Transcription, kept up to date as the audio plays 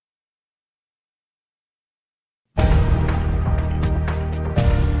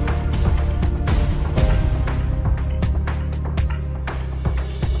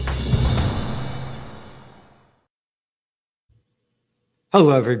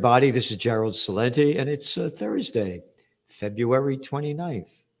Hello, everybody. This is Gerald Salenti, and it's Thursday, February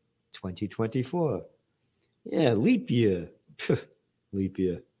 29th, 2024. Yeah, leap year. Leap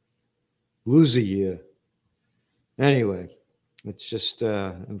year. Loser year. Anyway, it's just,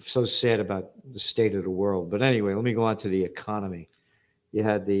 I'm so sad about the state of the world. But anyway, let me go on to the economy. You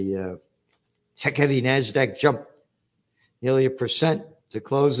had the tech-heavy NASDAQ jump nearly 1% to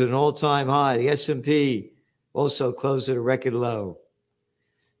close at an all-time high. The S&P also closed at a record low.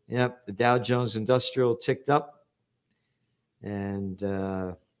 Yep, the Dow Jones Industrial ticked up. And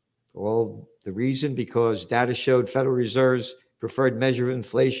all the reason because data showed Federal Reserve's preferred measure of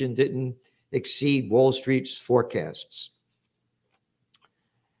inflation didn't exceed Wall Street's forecasts.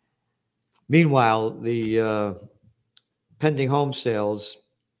 Meanwhile, the pending home sales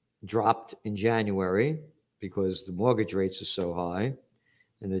dropped in January because the mortgage rates are so high,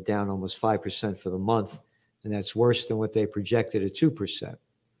 and they're down almost 5% for the month, and that's worse than what they projected at 2%.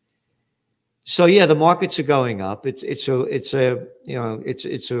 So yeah, the markets are going up. It's a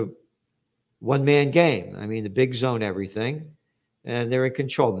one-man game. I mean, the bigs own everything, and they're in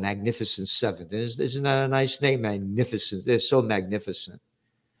control. Magnificent Seven. Isn't that a nice name? Magnificent. They're so magnificent.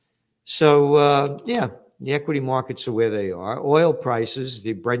 So yeah, the equity markets are where they are. Oil prices,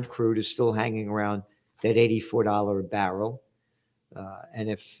 the Brent crude is still hanging around that $84 a barrel. And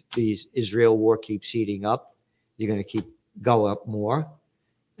if the Israel war keeps heating up, you're going to keep go up more.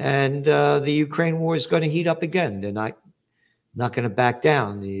 And the Ukraine war is going to heat up again. They're not going to back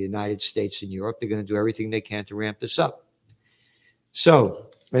down. The United States and Europe, they're going to do everything they can to ramp this up. So,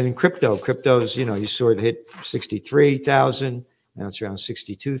 and in crypto's, you saw it hit 63,000. Now it's around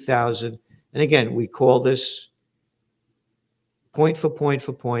 62,000. And again, we call this point for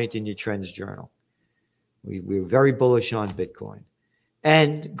point in your trends journal. We're very bullish on Bitcoin.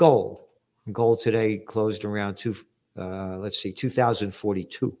 And gold. Gold today closed around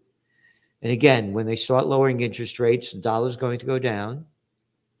 2,042. And again, when they start lowering interest rates, the dollar's going to go down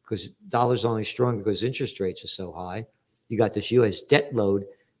because the dollar's only strong because interest rates are so high. You got this U.S. debt load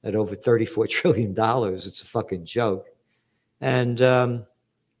at over $34 trillion. It's a fucking joke. And the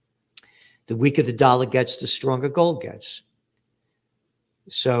weaker the dollar gets, the stronger gold gets.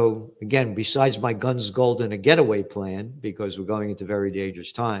 So again, besides my guns, gold, and a getaway plan, because we're going into very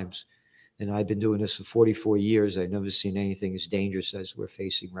dangerous times, and I've been doing this for 44 years, I've never seen anything as dangerous as we're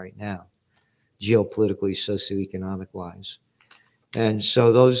facing right now, geopolitically, socioeconomic-wise. And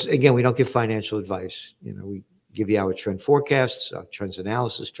so those, again, we don't give financial advice. We give you our trend forecasts, our trends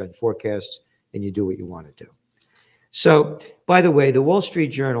analysis, trend forecasts, and you do what you want to do. So, by the way, the Wall Street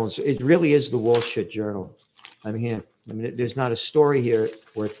Journal, it really is the Wall Shit Journal. I'm here. There's not a story here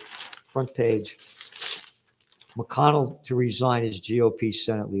worth front page. McConnell to resign as GOP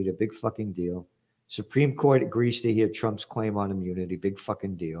Senate leader. Big fucking deal. Supreme Court agrees to hear Trump's claim on immunity. Big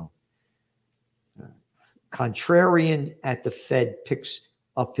fucking deal. Contrarian at the Fed picks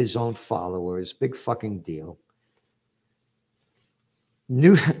up his own followers. Big fucking deal.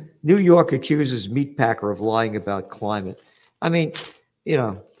 New York accuses meatpacker of lying about climate. I mean,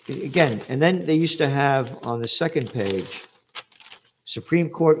 again, and then they used to have on the second page, Supreme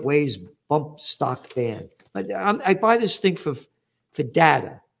Court weighs bump stock ban. I buy this thing for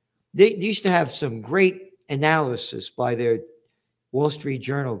data. They used to have some great analysis by their Wall Street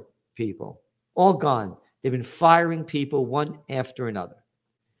Journal people. All gone. They've been firing people one after another.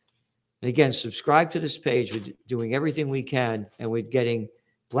 And again, subscribe to this page. We're doing everything we can, and we're getting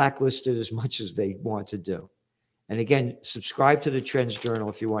blacklisted as much as they want to do. And again, subscribe to the Trends Journal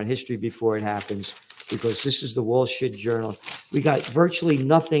if you want history before it happens, because this is the Wall Street Journal. We got virtually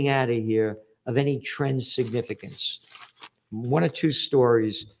nothing out of here of any trend significance. One or two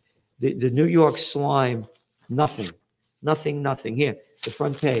stories. The New York slime, nothing. Here, the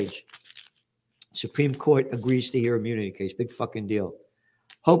front page. Supreme Court agrees to hear immunity case. Big fucking deal.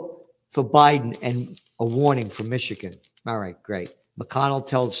 Hope for Biden and a warning for Michigan. All right, great. McConnell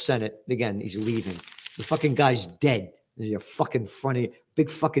tells Senate, again, he's leaving. The fucking guy's dead. There's a fucking funny, big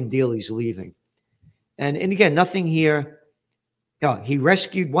fucking deal he's leaving. And again, nothing here. He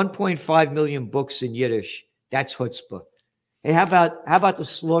rescued 1.5 million books in Yiddish. That's chutzpah. Hey, how about the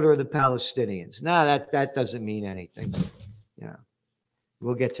slaughter of the Palestinians? No, that doesn't mean anything. Yeah,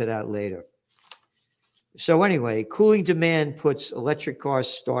 we'll get to that later. So anyway, cooling demand puts electric car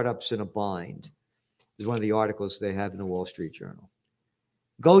startups in a bind. This is one of the articles they have in the Wall Street Journal.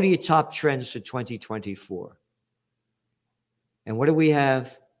 Go to your top trends for 2024. And what do we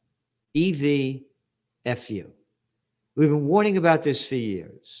have? EV, FU. We've been warning about this for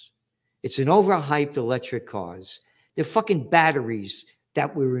years. It's an overhyped electric cars. They're fucking batteries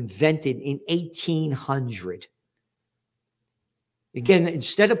that were invented in 1800. Again,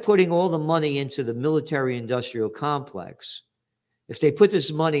 instead of putting all the money into the military-industrial complex, if they put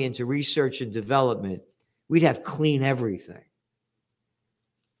this money into research and development, we'd have clean everything.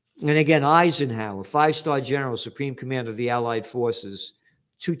 And again, Eisenhower, 5-star general, supreme commander of the Allied forces,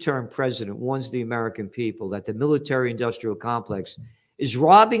 2-term president, warns the American people that the military-industrial complex is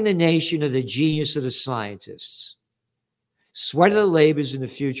robbing the nation of the genius of the scientists, sweat of the labors, and the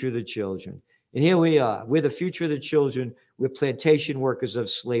future of the children. And here we are. We're the future of the children. We're plantation workers of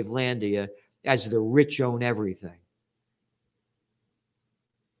Slavelandia as the rich own everything.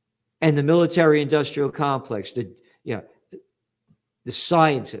 And the military-industrial complex, the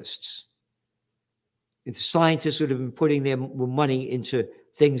scientists. If the scientists would have been putting their money into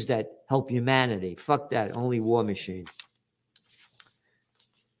things that help humanity. Fuck that. Only war machine.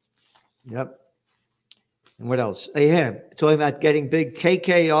 Yep. And what else? Yeah, talking about getting big.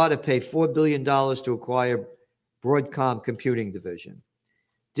 KKR to pay $4 billion to acquire Broadcom Computing Division.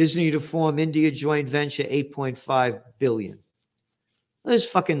 Disney to form India joint venture, $8.5 billion. Those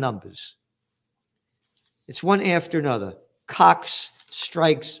fucking numbers. It's one after another. Cox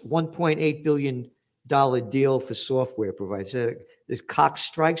strikes $1.8 billion deal for software providers. Is Cox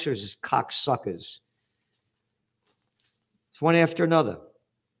strikes or is this Cox suckers? It's one after another.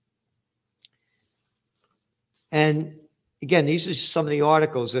 And again, these are some of the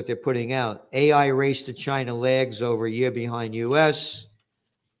articles that they're putting out. AI race to China lags over a year behind U.S.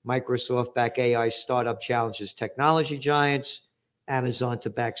 Microsoft back AI startup challenges technology giants. Amazon to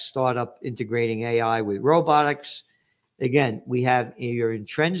back startup integrating AI with robotics. Again, we have here in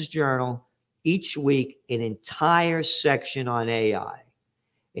Trends Journal each week an entire section on AI,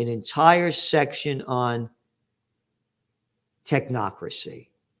 an entire section on technocracy,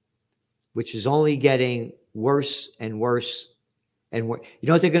 which is only getting worse and worse and worse. You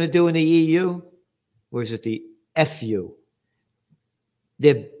know what they're going to do in the EU? Or is it the FU?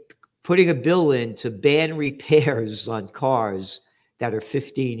 They're putting a bill in to ban repairs on cars that are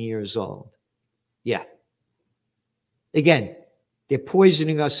 15 years old. Yeah. Again, they're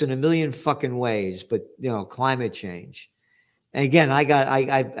poisoning us in a million fucking ways, but, climate change. And again, I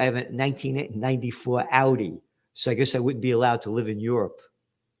have a 1994 Audi, so I guess I wouldn't be allowed to live in Europe.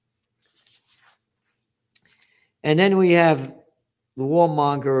 And then we have the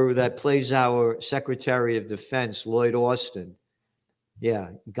warmonger that plays our Secretary of Defense, Lloyd Austin. Yeah,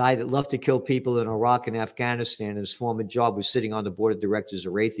 guy that loved to kill people in Iraq and Afghanistan. His former job was sitting on the board of directors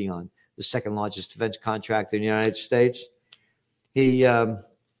of Raytheon, the second largest defense contractor in the United States. He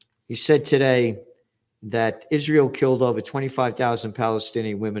said today that Israel killed over 25,000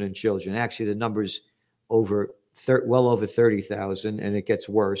 Palestinian women and children. Actually, the number's well over 30,000, and it gets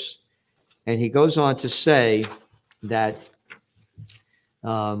worse. And he goes on to say that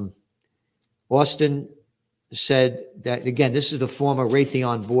Austin said that, again, this is the former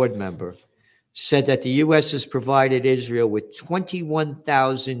Raytheon board member, said that the U.S. has provided Israel with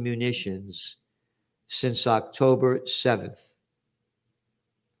 21,000 munitions since October 7th,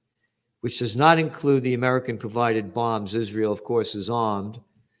 which does not include the American-provided bombs Israel, of course, is armed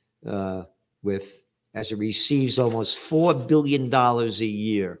with, as it receives almost $4 billion a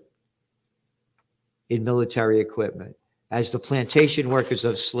year in military equipment. As the plantation workers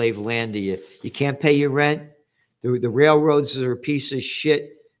of Slavelandia, you can't pay your rent. The railroads are a piece of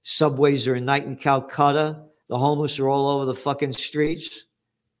shit. Subways are a night in Calcutta. The homeless are all over the fucking streets.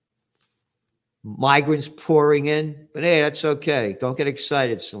 Migrants pouring in. But hey, that's okay. Don't get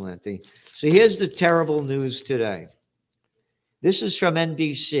excited, Celente. So here's the terrible news today. This is from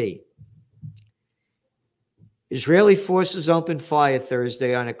NBC. Israeli forces opened fire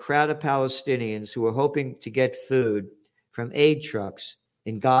Thursday on a crowd of Palestinians who were hoping to get food from aid trucks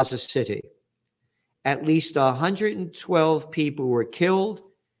in Gaza City. At least 112 people were killed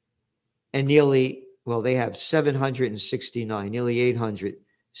and they have 769, nearly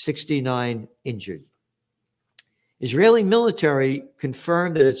 869 injured. Israeli military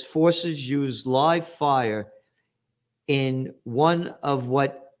confirmed that its forces used live fire in one of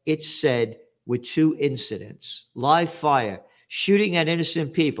what it said were 2 incidents. Live fire, shooting at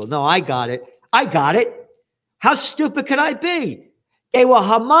innocent people. No, I got it. How stupid could I be? They were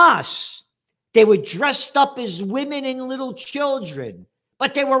Hamas. They were dressed up as women and little children,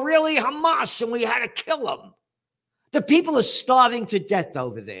 but they were really Hamas, and we had to kill them. The people are starving to death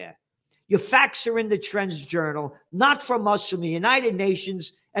over there. Your facts are in the Trends Journal, not from us, from the United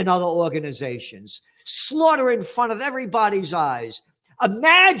Nations and other organizations. Slaughter in front of everybody's eyes.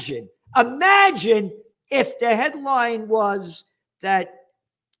 Imagine if the headline was that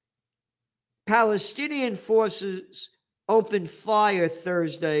Palestinian forces opened fire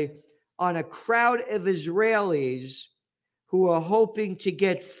Thursday on a crowd of Israelis who are hoping to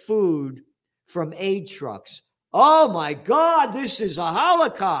get food from aid trucks. Oh my God, this is a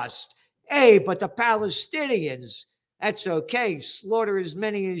Holocaust. Hey, but the Palestinians, that's okay. Slaughter as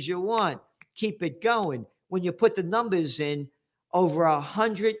many as you want. Keep it going. When you put the numbers in, over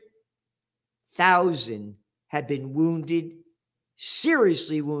 100,000 had been wounded,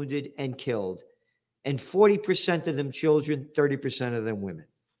 seriously wounded, and killed. And 40% of them children, 30% of them women.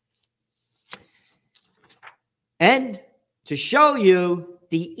 And to show you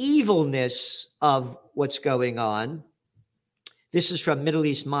the evilness of what's going on, this is from Middle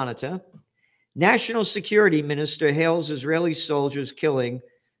East Monitor. National Security Minister hails Israeli soldiers' killing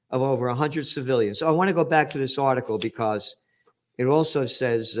of over 100 civilians. So I want to go back to this article because it also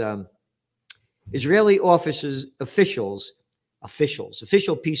says Israeli official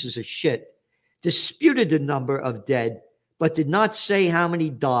pieces of shit, disputed the number of dead, but did not say how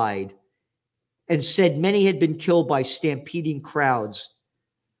many died, and said many had been killed by stampeding crowds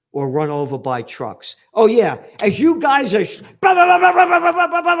or run over by trucks. Oh, yeah. As you guys are...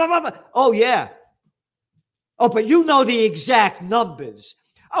 Oh, yeah. Oh, but you know the exact numbers.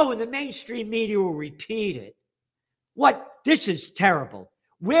 Oh, and the mainstream media will repeat it. What? This is terrible.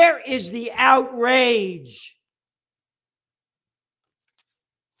 Where is the outrage?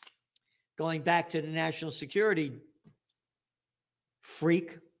 Going back to the national security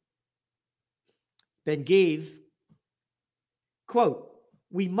freak, Ben-Gvir, quote,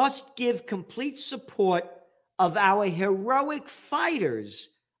 "We must give complete support of our heroic fighters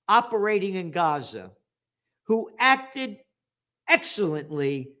operating in Gaza, who acted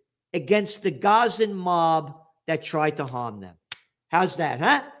excellently against the Gazan mob that tried to harm them." How's that,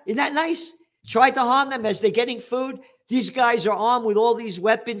 huh? Isn't that nice? Tried to harm them as they're getting food. These guys are armed with all these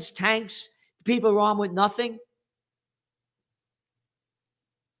weapons, tanks. People are armed with nothing.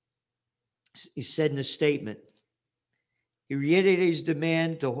 He said in a statement, he reiterated his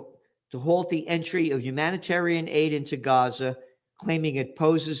demand to halt the entry of humanitarian aid into Gaza, claiming it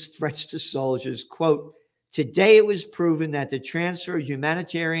poses threats to soldiers. Quote, "Today it was proven that the transfer of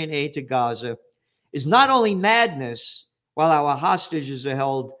humanitarian aid to Gaza is not only madness while our hostages are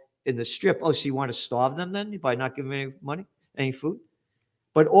held in the strip." Oh, so you want to starve them then by not giving them any money, any food?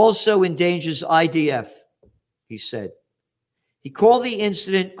 "But also endangers IDF," he said. He called the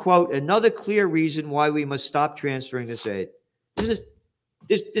incident, quote, "another clear reason why we must stop transferring this aid." This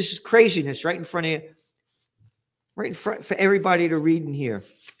is craziness right in front of you, right in front for everybody to read and hear.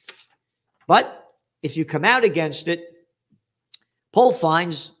 But if you come out against it, poll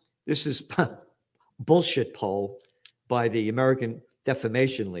finds, this is bullshit poll by the American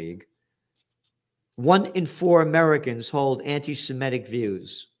Defamation League, 1 in 4 Americans hold anti-Semitic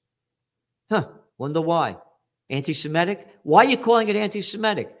views. Wonder why. Anti-Semitic? Why are you calling it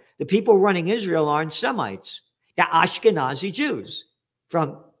anti-Semitic? The people running Israel aren't Semites. They're Ashkenazi Jews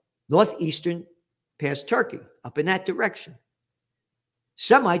from northeastern past Turkey, up in that direction.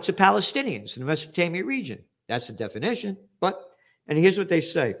 Semites are Palestinians in the Mesopotamia region. That's the definition. And here's what they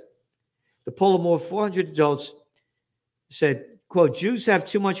say. The poll of more than 400 adults said, quote, "Jews have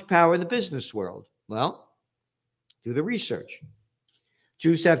too much power in the business world." Well, do the research.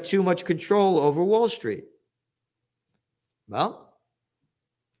 Jews have too much control over Wall Street. Well,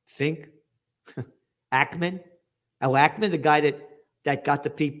 think Ackman. Al Ackman, the guy that got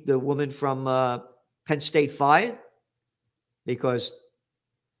the woman from Penn State fired because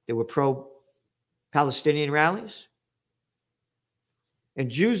they were pro-Palestinian rallies. And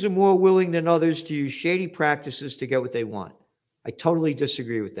Jews are more willing than others to use shady practices to get what they want. I totally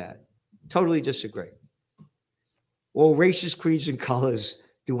disagree with that. Totally disagree. All races, creeds, and colors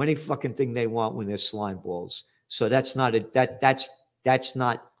do any fucking thing they want when they're slime balls. So that's not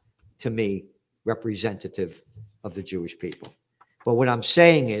to me representative of the Jewish people. But what I'm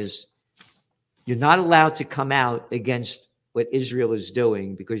saying is, you're not allowed to come out against what Israel is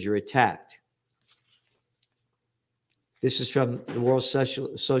doing because you're attacked. This is from the World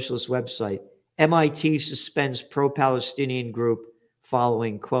Socialist website. MIT suspends pro-Palestinian group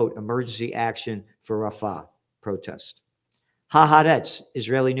following, quote, emergency action for Rafah protest. Haaretz,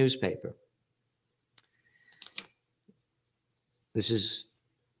 Israeli newspaper. This is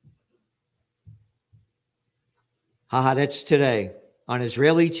Haaretz today. On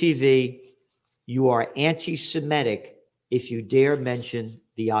Israeli TV, you are anti-Semitic if you dare mention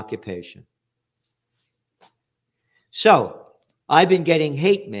the occupation. So, I've been getting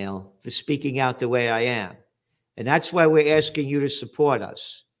hate mail for speaking out the way I am. And that's why we're asking you to support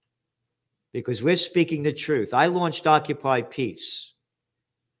us. Because we're speaking the truth. I launched Occupy Peace.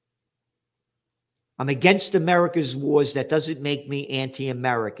 I'm against America's wars. That doesn't make me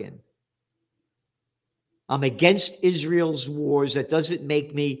anti-American. I'm against Israel's wars. That doesn't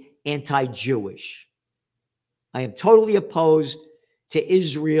make me anti-Jewish. I am totally opposed to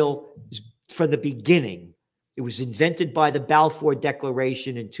Israel from the beginning. It was invented by the Balfour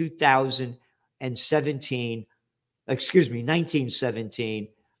Declaration in 1917,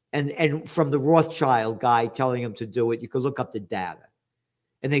 and from the Rothschild guy telling him to do it. You could look up the data.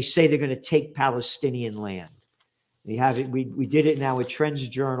 And they say they're going to take Palestinian land. We have it. We did it now with Trends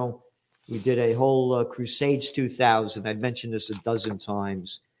Journal. We did a whole Crusades 2000. I've mentioned this a dozen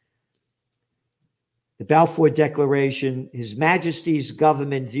times. The Balfour Declaration, His Majesty's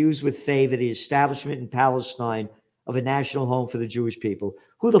government views with favor the establishment in Palestine of a national home for the Jewish people.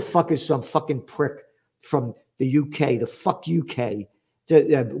 Who the fuck is some fucking prick from the UK? The fuck UK?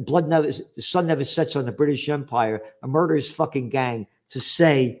 The sun never sets on the British Empire, a murderous fucking gang, to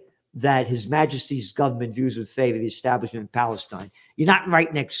say that His Majesty's government views with favor the establishment in Palestine. You're not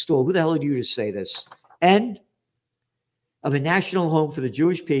right next door. Who the hell are you to say this? And of a national home for the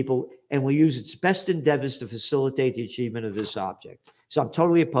Jewish people, and will use its best endeavors to facilitate the achievement of this object. So I'm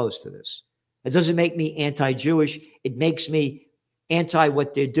totally opposed to this. It doesn't make me anti-Jewish. It makes me anti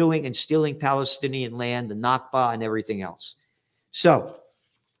what they're doing and stealing Palestinian land, the Nakba, and everything else. So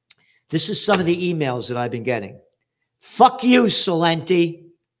this is some of the emails that I've been getting. Fuck you, Celente.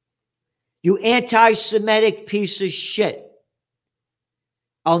 You anti-Semitic piece of shit.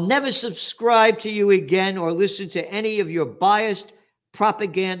 I'll never subscribe to you again or listen to any of your biased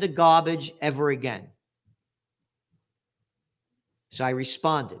propaganda garbage ever again. So I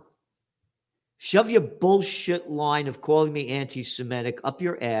responded. Shove your bullshit line of calling me anti-Semitic up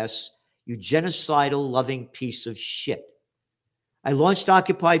your ass, you genocidal loving piece of shit. I launched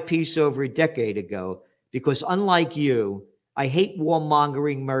Occupy Peace over a decade ago because, unlike you, I hate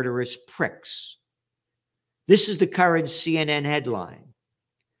warmongering murderous pricks. This is the current CNN headline.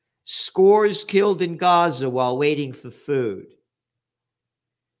 Scores killed in Gaza while waiting for food.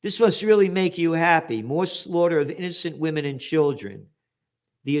 This must really make you happy. More slaughter of innocent women and children.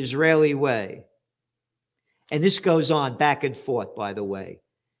 The Israeli way. And this goes on back and forth, by the way.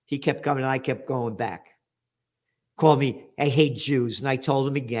 He kept coming and I kept going back. Called me, I hate Jews. And I told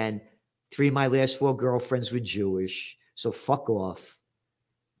him again, 3 of my last 4 girlfriends were Jewish. So fuck off.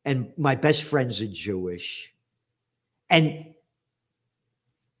 And my best friends are Jewish. And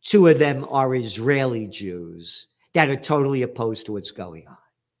 2 of them are Israeli Jews that are totally opposed to what's going on.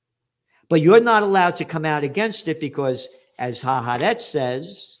 But you're not allowed to come out against it because, as Haaretz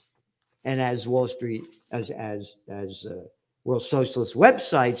says, and as Wall Street, as World Socialist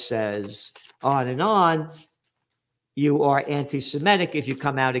website says, on and on, you are anti-Semitic if you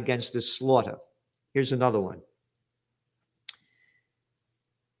come out against this slaughter. Here's another one.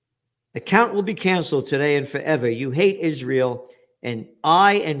 Account will be canceled today and forever. You hate Israel, and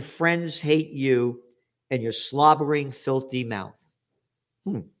I and friends hate you and your slobbering, filthy mouth.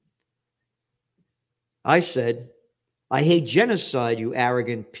 I said, I hate genocide, you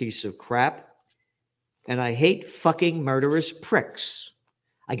arrogant piece of crap, and I hate fucking murderous pricks.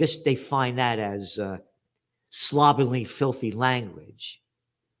 I guess they find that as slovenly, filthy language.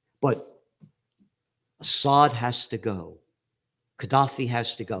 But Assad has to go. Gaddafi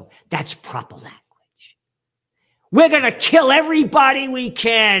has to go. That's proper language. We're going to kill everybody we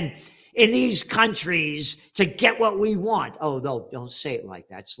can in these countries to get what we want. Oh, no, don't say it like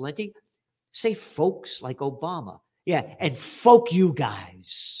that, Celente. Say folks like Obama. Yeah, and folk you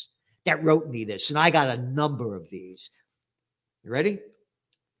guys that wrote me this. And I got a number of these. You ready?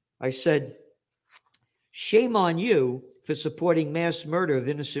 I said, shame on you for supporting mass murder of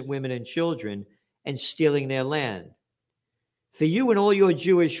innocent women and children and stealing their land. For you and all your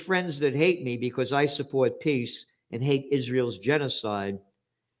Jewish friends that hate me because I support peace and hate Israel's genocide,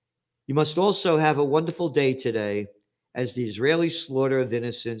 you must also have a wonderful day today as the Israeli slaughter of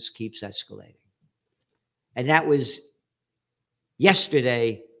innocents keeps escalating. And that was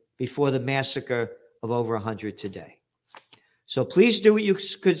yesterday before the massacre of over 100 today. So please do what you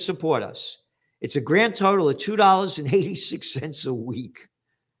could support us. It's a grand total of $2.86 a week.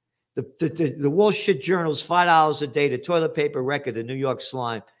 The Wall Street Journal's $5 a day. The toilet paper record, the New York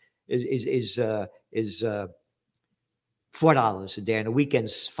Slime, is $4 a day, and the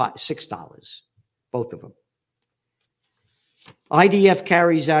weekend's $6. Both of them. IDF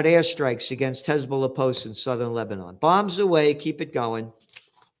carries out airstrikes against Hezbollah posts in southern Lebanon. Bombs away, keep it going.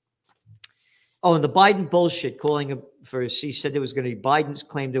 Oh, and the Biden bullshit calling for a cease said there was going to be, Biden's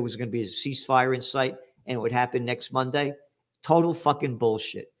claimed there was going to be a ceasefire in sight and it would happen next Monday. Total fucking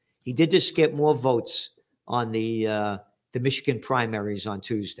bullshit. He did just get more votes on the Michigan primaries on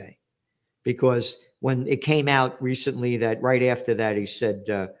Tuesday because when it came out recently that right after that he said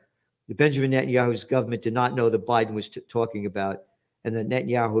Benjamin Netanyahu's government did not know that Biden was talking about, and that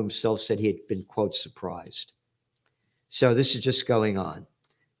Netanyahu himself said he had been, quote, surprised. So this is just going on.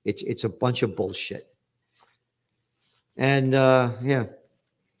 It's a bunch of bullshit. And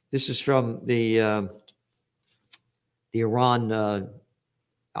this is from the Iran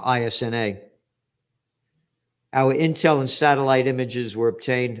ISNA. Our intel and satellite images were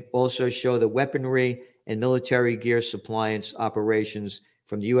obtained also show that weaponry and military gear suppliance operations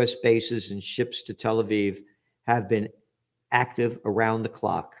from the U.S. bases and ships to Tel Aviv have been active around the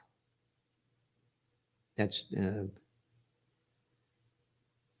clock. That's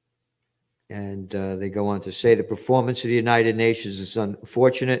they go on to say the performance of the United Nations is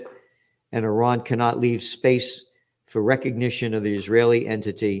unfortunate, and Iran cannot leave space for recognition of the Israeli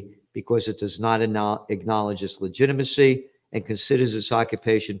entity because it does not acknowledge its legitimacy and considers its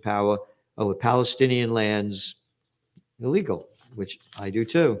occupation power over Palestinian lands illegal, which I do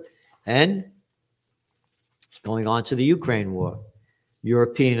too. And going on to the Ukraine war.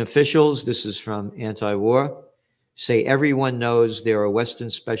 European officials, this is from Anti-War, say everyone knows there are Western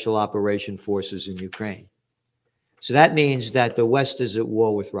Special Operation Forces in Ukraine. So that means that the West is at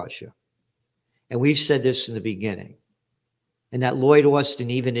war with Russia. And we've said this in the beginning. And that Lloyd Austin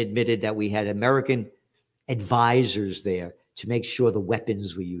even admitted that we had American advisors there to make sure the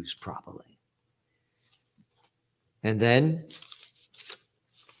weapons were used properly. And then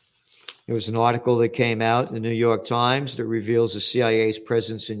there was an article that came out in the New York Times that reveals the CIA's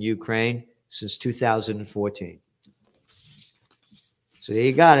presence in Ukraine since 2014. So there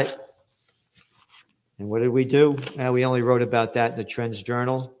you got it. And what did we do? We only wrote about that in the Trends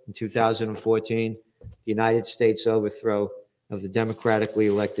Journal in 2014, the United States overthrow of the democratically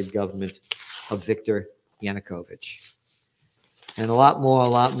elected government of Viktor Yanukovych. And a lot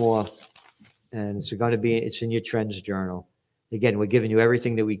more. And it's in your Trends Journal. Again, we're giving you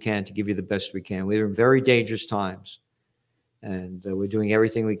everything that we can to give you the best we can. We're in very dangerous times. And we're doing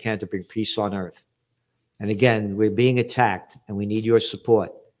everything we can to bring peace on earth. And again, we're being attacked, and we need your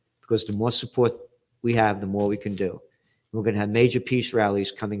support, because the more support we have, the more we can do. We're going to have major peace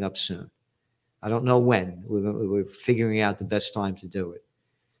rallies coming up soon. I don't know when. We're figuring out the best time to do it.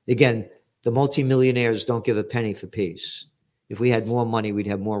 Again, the multimillionaires don't give a penny for peace. If we had more money, we'd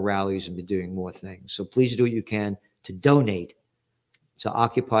have more rallies and be doing more things. So please do what you can to donate to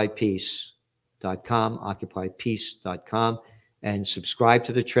OccupyPeace.com, OccupyPeace.com, and subscribe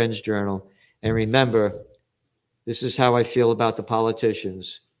to the Trends Journal. And remember, this is how I feel about the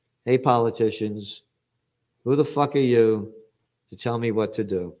politicians. Hey, politicians, who the fuck are you to tell me what to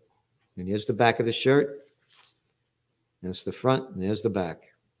do? And here's the back of the shirt. There's the front, and there's the back.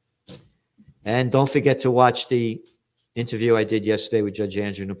 And don't forget to watch the interview I did yesterday with Judge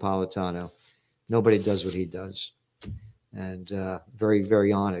Andrew Napolitano. Nobody does what he does. And very,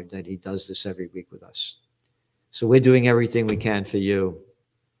 very honored that he does this every week with us. So we're doing everything we can for you.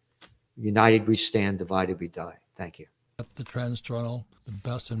 United we stand, divided we die. Thank you. At the Trends Journal, the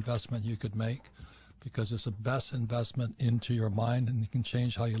best investment you could make, because it's the best investment into your mind, and it can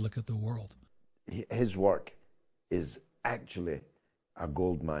change how you look at the world. His work is actually a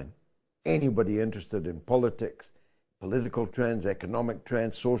gold mine. Anybody interested in politics, political trends, economic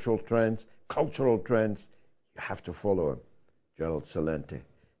trends, social trends, cultural trends, you have to follow him, Gerald Celente.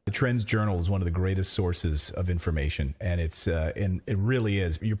 The Trends Journal is one of the greatest sources of information, and it really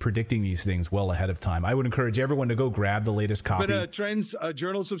is. You're predicting these things well ahead of time. I would encourage everyone to go grab the latest copy. Been a Trends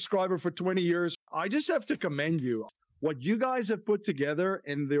Journal subscriber for 20 years. I just have to commend you. What you guys have put together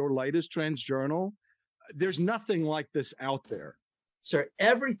in your latest Trends Journal, there's nothing like this out there. Sir,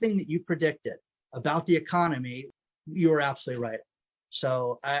 everything that you predicted about the economy, you were absolutely right.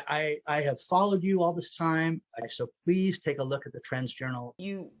 So I have followed you all this time. So please take a look at the Trends Journal.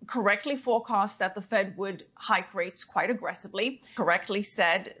 You correctly forecast that the Fed would hike rates quite aggressively. Correctly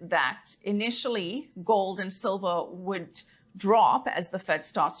said that initially gold and silver would drop as the Fed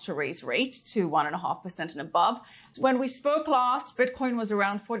starts to raise rate to 1.5% and above. When we spoke last, Bitcoin was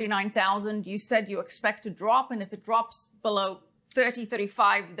around 49,000. You said you expect to drop, and if it drops below 30,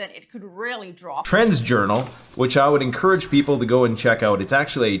 35, then it could really drop. Trends Journal, which I would encourage people to go and check out. It's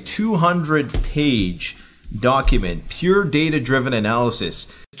actually a 200-page document, pure data-driven analysis.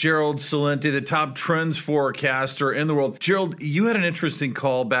 Gerald Celente, the top trends forecaster in the world. Gerald, you had an interesting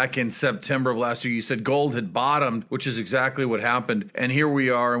call back in September of last year. You said gold had bottomed, which is exactly what happened. And here we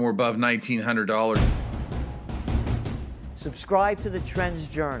are, and we're above $1,900. Subscribe to the Trends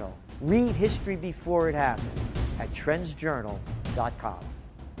Journal. Read history before it happened at trendsjournal.com.